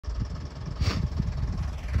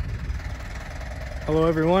Hello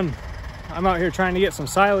everyone. I'm out here trying to get some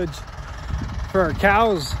silage for our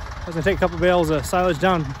cows. I was gonna take a couple bales of silage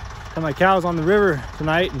down to my cows on the river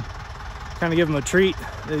tonight and kind of give them a treat.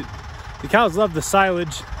 The cows love the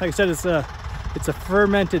silage. Like I said, it's a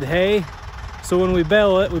fermented hay. So when we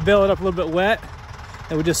bale it up a little bit wet,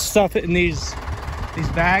 and we just stuff it in these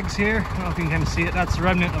bags here. I don't know if you can kind of see it. That's the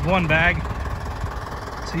remnant of one bag.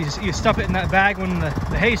 So you stuff it in that bag when the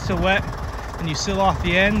hay's still wet, and you seal off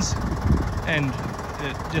the ends, and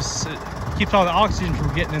it keeps all the oxygen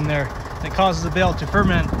from getting in there. And it causes the bale to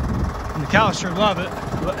ferment, and the cows sure love it.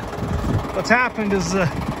 But what's happened is the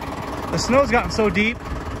snow's gotten so deep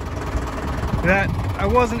that I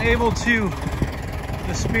wasn't able to,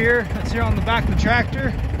 the spear that's here on the back of the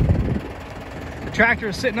tractor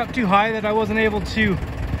is sitting up too high that I wasn't able to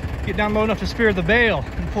get down low enough to spear the bale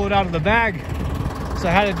and pull it out of the bag. So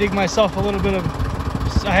I had to dig myself I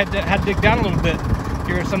had to dig down a little bit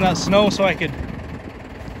here in some of that snow so I could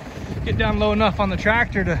get down low enough on the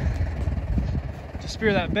tractor to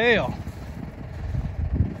spear that bale.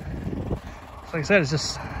 So like I said, it's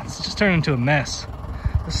just turned into a mess.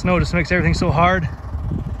 The snow just makes everything so hard.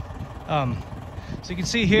 So you can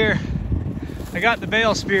see here, I got the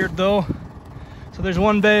bale speared though. So there's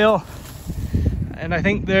one bale, and I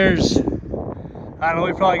think there's, I don't know,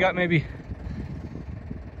 we probably got maybe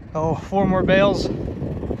 4 more bales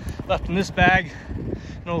left in this bag.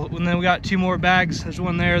 And then we got 2 more bags. There's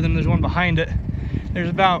one there, then there's one behind it. There's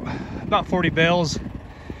about 40 bales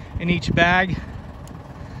in each bag.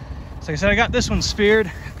 So like I said, I got this one speared.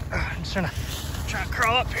 I'm just trying to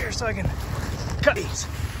crawl up here so I can cut these.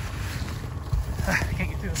 I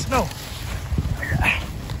can't get through the snow.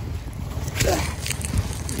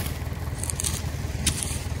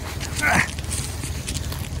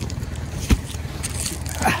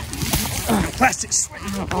 Plastics.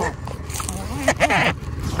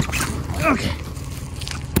 Okay.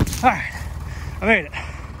 All right. I made it.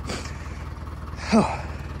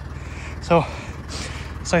 So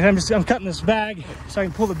I'm cutting this bag so I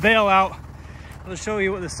can pull the bale out. I'll show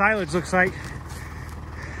you what the silage looks like.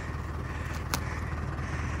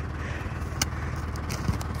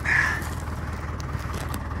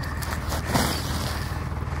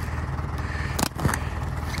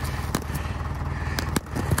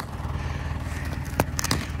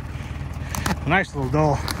 Nice little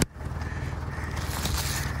doll.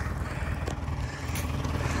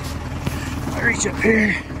 I reach up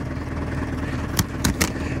here.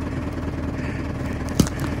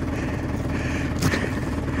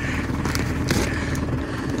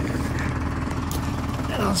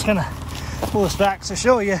 And I'm just gonna pull this back to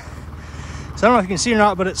show you. So I don't know if you can see or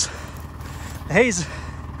not, but the hay's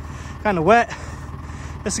kind of wet.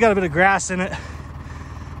 This has got a bit of grass in it.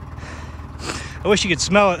 I wish you could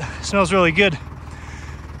smell it. It smells really good.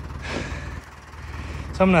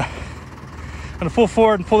 So I'm gonna pull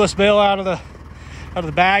forward and pull this bale out of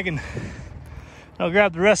the bag, and I'll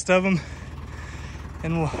grab the rest of them,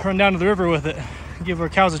 and we'll run down to the river with it and give our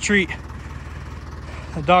cows a treat.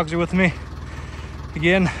 The dogs are with me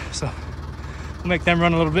again, so we'll make them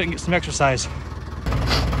run a little bit and get some exercise.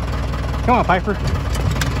 Come on, Piper.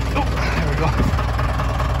 Oh, there we go.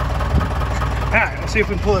 All right, let's see if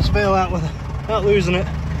we can pull this bale out without losing it.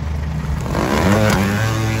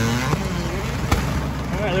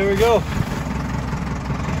 All right, there we go.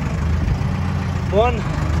 One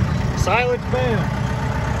silage bale.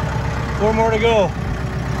 4 more to go.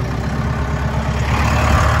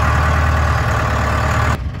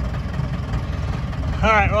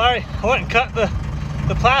 All right, well, I went and cut the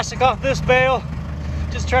plastic off this bale.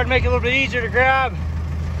 Just tried to make it a little bit easier to grab.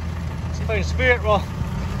 See if I can spear it while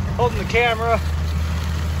holding the camera.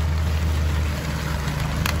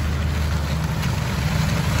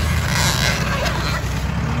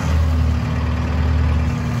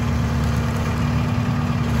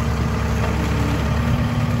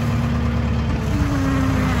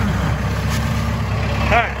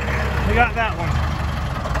 We got that one.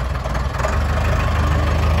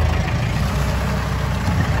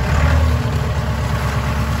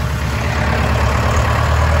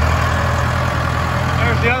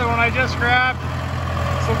 There's the other one I just grabbed.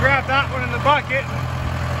 So grab that one in the bucket.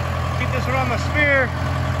 Keep this one on the spear.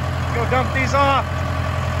 Go dump these off.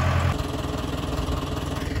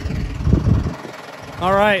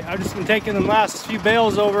 All right, I've just been taking the last few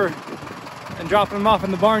bales over and dropping them off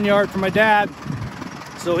in the barnyard for my dad,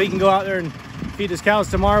 so he can go out there and feed his cows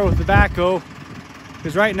tomorrow with the backhoe.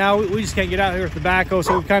 Because right now we just can't get out here with the backhoe,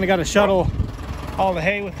 so we've kind of got to shuttle all the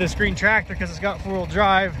hay with this green tractor because it's got 4-wheel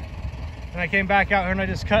drive. And I came back out here and I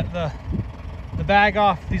just cut the bag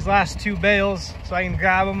off these last 2 bales so I can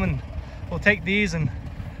grab them, and we'll take these and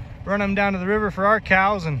run them down to the river for our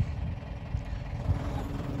cows. And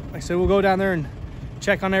like I said, we'll go down there and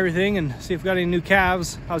check on everything and see if we got any new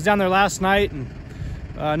calves. I was down there last night and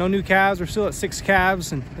no new calves. We're still at 6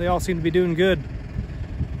 calves and they all seem to be doing good.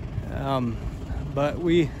 But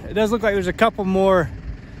it does look like there's a couple more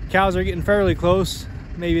cows that are getting fairly close.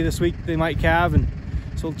 Maybe this week they might calve, and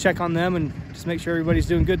so we'll check on them and just make sure everybody's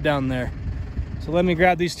doing good down there. So let me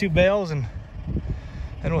grab these 2 bales and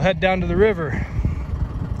we'll head down to the river.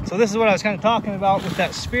 So this is what I was kind of talking about with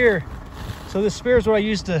that spear. So this spear is what I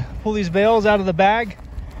used to pull these bales out of the bag,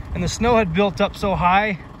 and the snow had built up so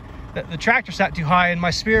high that the tractor sat too high and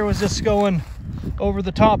my spear was just going over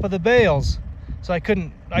the top of the bales. So I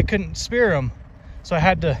couldn't spear them. So I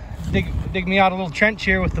had to dig me out a little trench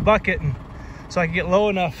here with the bucket, and so I could get low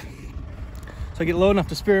enough. So I get low enough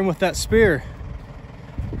to spear him with that spear.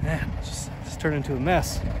 Man, it's just turned into a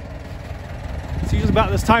mess. It's usually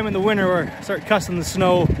about this time in the winter where I start cussing the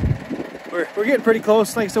snow. We're getting pretty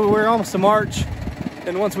close. Like I said, we're almost to March.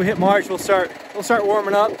 And once we hit March, we'll start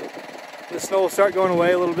warming up. The snow will start going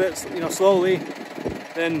away a little bit, you know, slowly.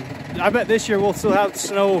 Then I bet this year we'll still have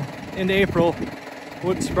snow into April.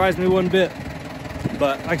 Wouldn't surprise me one bit.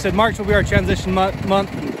 But like I said, March will be our transition month.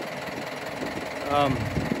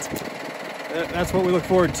 That's what we look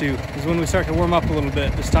forward to, is when we start to warm up a little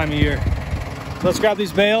bit this time of year. So let's grab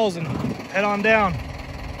these bales and head on down.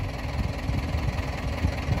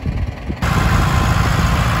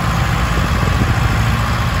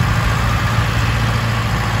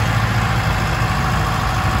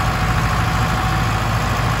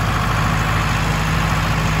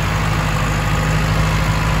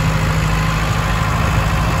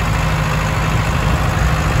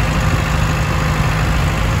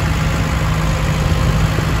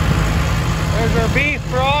 Beef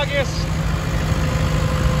for August,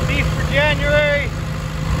 beef for January,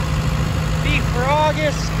 beef for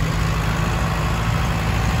August.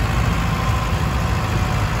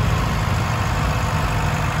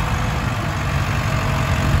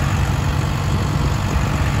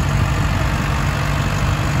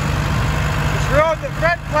 This road that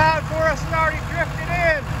Fred plowed for us is already drifted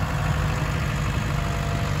in.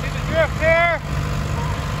 See the drift there?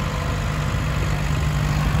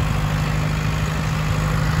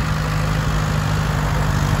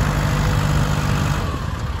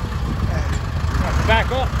 Back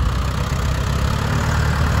up.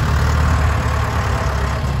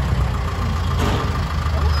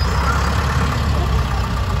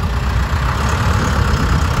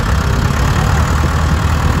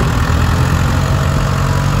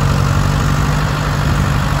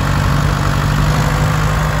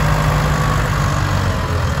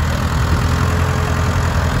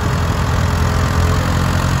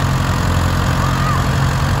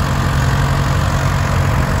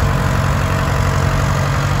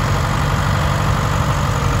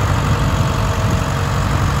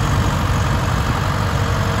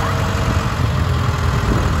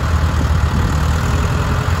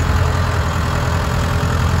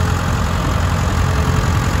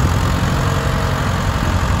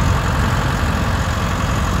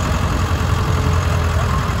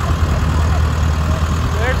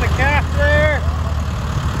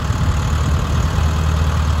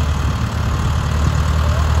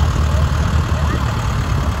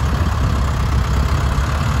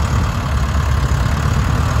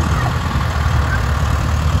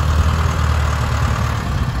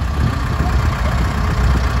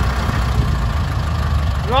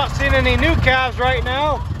 Not seeing any new calves right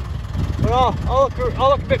now, but I'll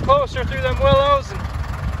look a bit closer through them willows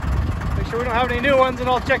and make sure we don't have any new ones, and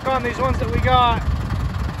I'll check on these ones that we got.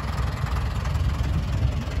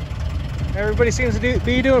 Everybody seems to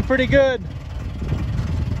be doing pretty good.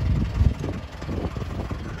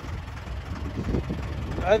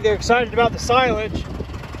 I think they're excited about the silage.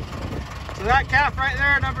 So that calf right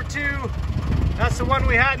there, number 2, that's the one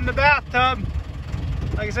we had in the bathtub.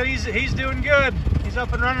 Like I said, he's doing good. He's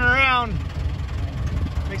up and running around.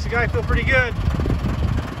 Makes the guy feel pretty good.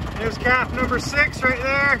 There's calf number 6 right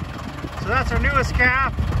there. So that's our newest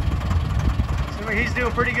calf. Seems like he's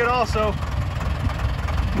doing pretty good also.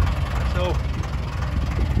 So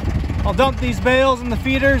I'll dump these bales in the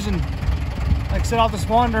feeders, and like I said, I'll just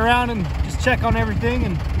wander around and just check on everything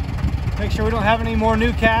and make sure we don't have any more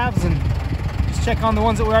new calves, and just check on the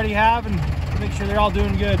ones that we already have and make sure they're all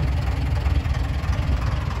doing good.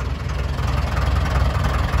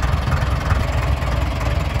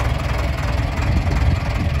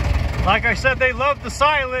 Like I said, they love the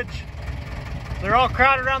silage. They're all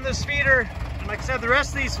crowded around this feeder. And like I said, the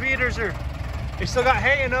rest of these feeders they still got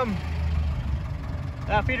hay in them.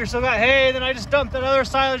 That feeder still got hay. Then I just dumped another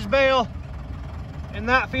silage bale in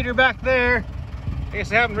that feeder back there. I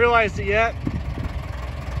guess I haven't realized it yet.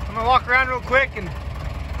 I'm gonna walk around real quick and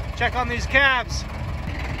check on these calves.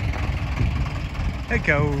 There it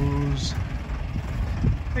goes.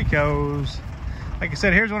 There it goes. Like I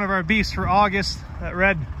said, here's one of our beasts for August, that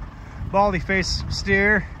red baldy face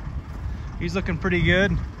steer. He's looking pretty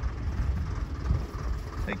good.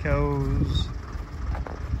 There it goes.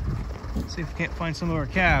 Let's see if we can't find some of our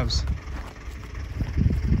calves.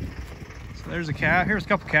 So there's a calf. Here's a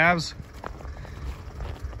couple calves.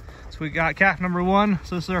 So we got calf number 1.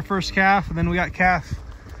 So this is our first calf, and then we got calf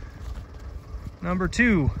number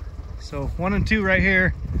 2. So 1 and 2 right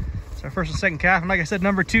here. It's our first and second calf. And like I said,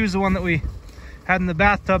 number 2 is the one that we had in the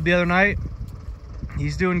bathtub the other night.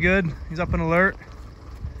 He's doing good. He's up and alert.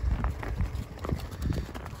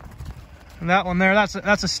 And that one there,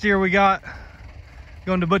 that's a steer we got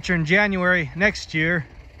going to butcher in January next year.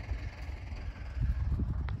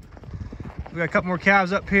 We got a couple more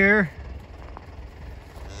calves up here.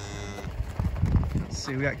 Let's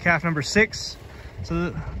see, we got calf number 6. So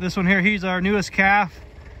this one here, he's our newest calf.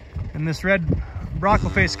 And this red broccoli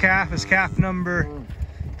face calf is calf number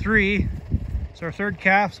 3. It's our third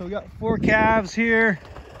calf. So we got 4 calves here.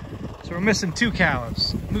 So we're missing 2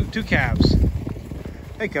 calves. 2 calves.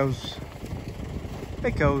 There it goes. There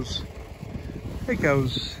it goes. There it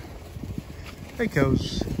goes. There it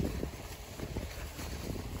goes.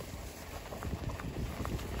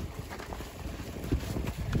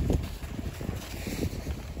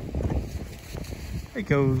 There it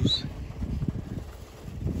goes.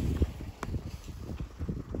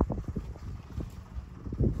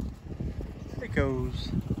 There it goes.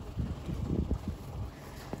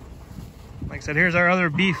 Like I said, here's our other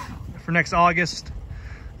beef for next August.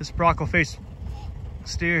 This broccoli face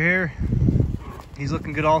steer here. He's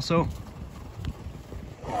looking good also.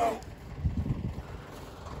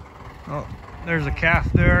 Oh, there's a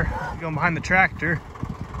calf there going behind the tractor.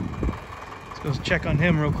 Let's go check on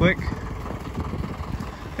him real quick.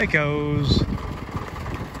 There it goes.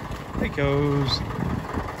 There it goes.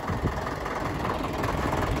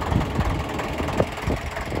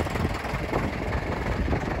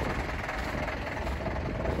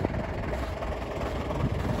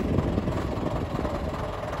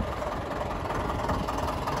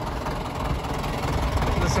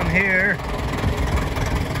 This one here,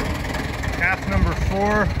 calf number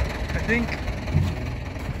 4, I think.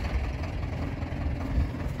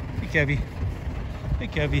 Hey, Kevy. Hey,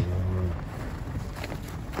 Kevy.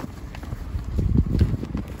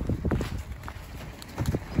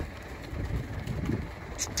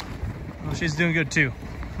 Well, she's doing good too.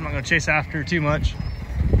 I'm not gonna chase after her too much.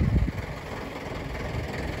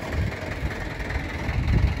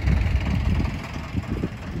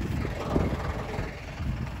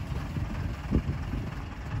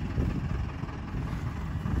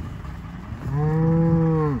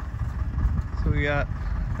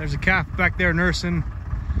 There's a calf back there nursing.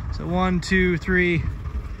 So 1, 2, 3,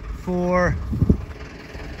 4.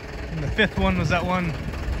 And the 5th one was that one.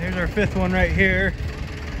 Here's our 5th one right here.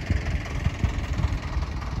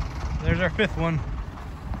 There's our 5th one.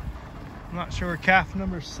 I'm not sure where calf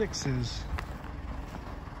number 6 is.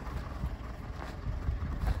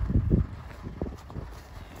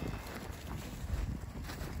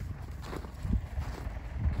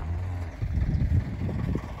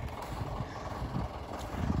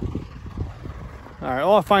 All right,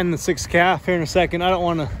 well, I'll find the 6th calf here in a second. I don't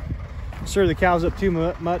want to stir the cows up too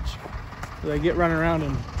much so they get running around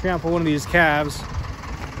and trample one of these calves. So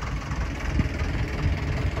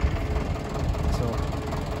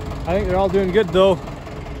I think they're all doing good though.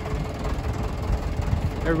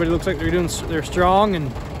 Everybody looks like they're strong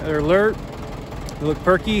and they're alert. They look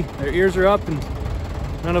perky. Their ears are up and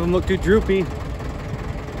none of them look too droopy.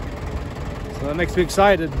 So that makes me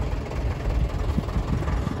excited.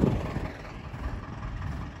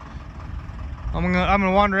 I'm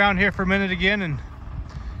gonna wander around here for a minute again and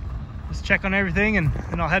just check on everything, and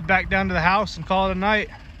then I'll head back down to the house and call it a night.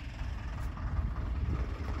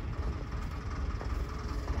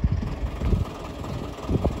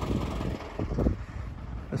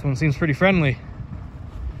 This one seems pretty friendly.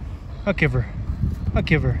 I'll give her. I'll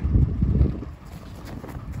give her.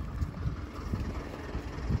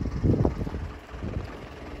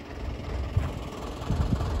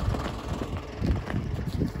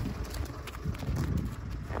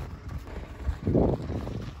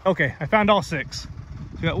 Okay, I found all 6. So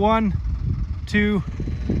we got 1, 2,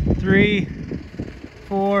 3,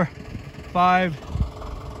 4, 5,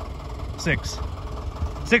 6.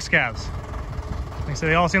 6 calves. Like I said,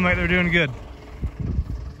 they all seem like they're doing good.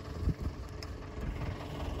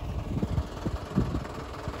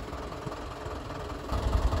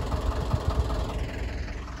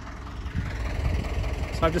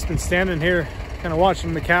 So I've just been standing here kind of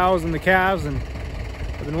watching the cows and the calves, and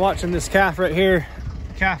I've been watching this calf right here,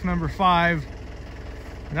 calf number 5.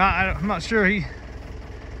 I'm not sure, he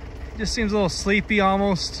just seems a little sleepy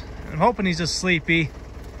almost. I'm hoping he's just sleepy,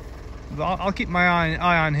 but I'll keep my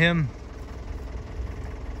eye on him.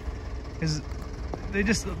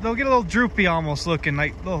 They'll get a little droopy almost looking,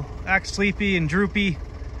 like they'll act sleepy and droopy,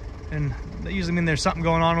 and that usually means there's something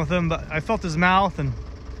going on with him. But I felt his mouth, and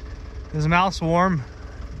his mouth's warm.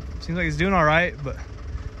 Seems like he's doing all right, but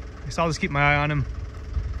I guess I'll just keep my eye on him,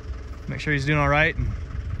 make sure he's doing all right, and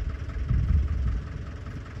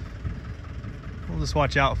we'll just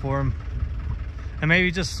watch out for him. And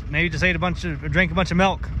maybe just drank a bunch of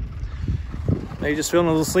milk. Maybe just feeling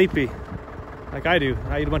a little sleepy, like I do.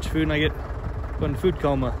 I eat a bunch of food and I go into food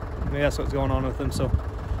coma. Maybe that's what's going on with him. So,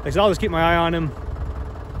 like I said, I'll just keep my eye on him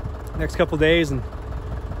next couple days, and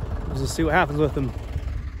we'll just see what happens with him.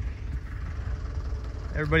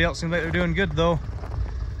 Everybody else seems like they're doing good though.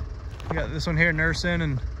 We got this one here nursing,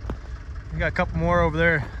 and we got a couple more over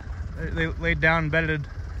there. They laid down and bedded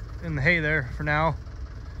in the hay there for now.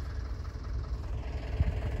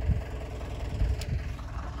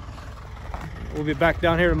 We'll be back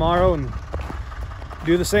down here tomorrow and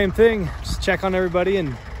do the same thing. Just check on everybody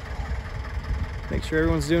and make sure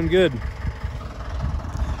everyone's doing good.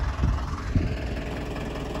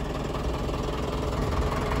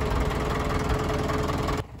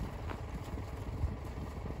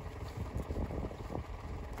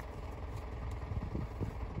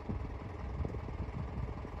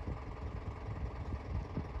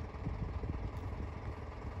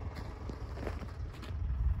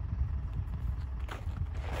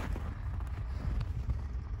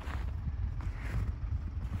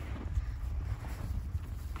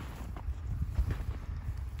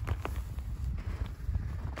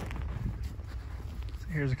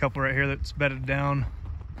 Here's a couple right here that's bedded down.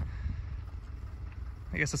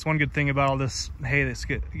 I guess that's one good thing about all this hay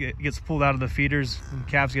that gets pulled out of the feeders, and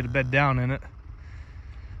calves get to bed down in it.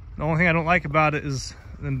 The only thing I don't like about it is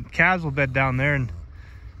the calves will bed down there, and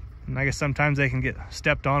I guess sometimes they can get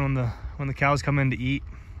stepped on when the cows come in to eat.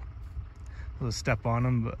 They'll just step on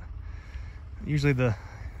them, but usually the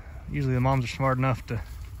moms are smart enough to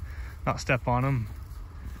not step on them.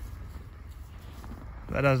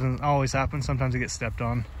 That doesn't always happen. Sometimes they get stepped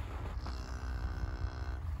on.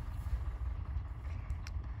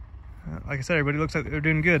 Like I said, everybody looks like they're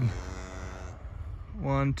doing good.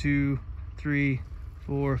 1, 2, 3,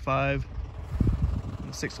 4, 5.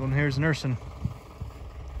 The 6th one here is nursing.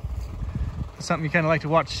 Something you kind of like to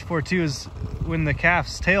watch for too is when the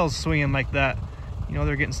calf's tail's swinging like that. You know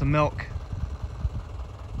they're getting some milk.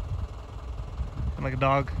 Like a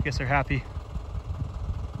dog, I guess they're happy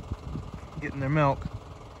getting their milk.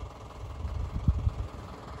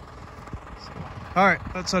 All right,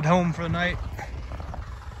 let's head home for the night.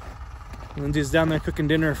 Lindsay's down there cooking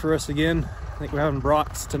dinner for us again. I think we're having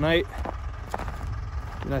brats tonight.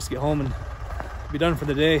 Be nice to get home and be done for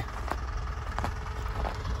the day.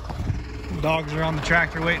 The dogs are on the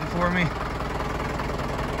tractor waiting for me.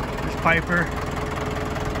 There's Piper.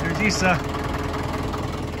 There's Issa.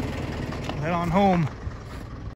 Head on home.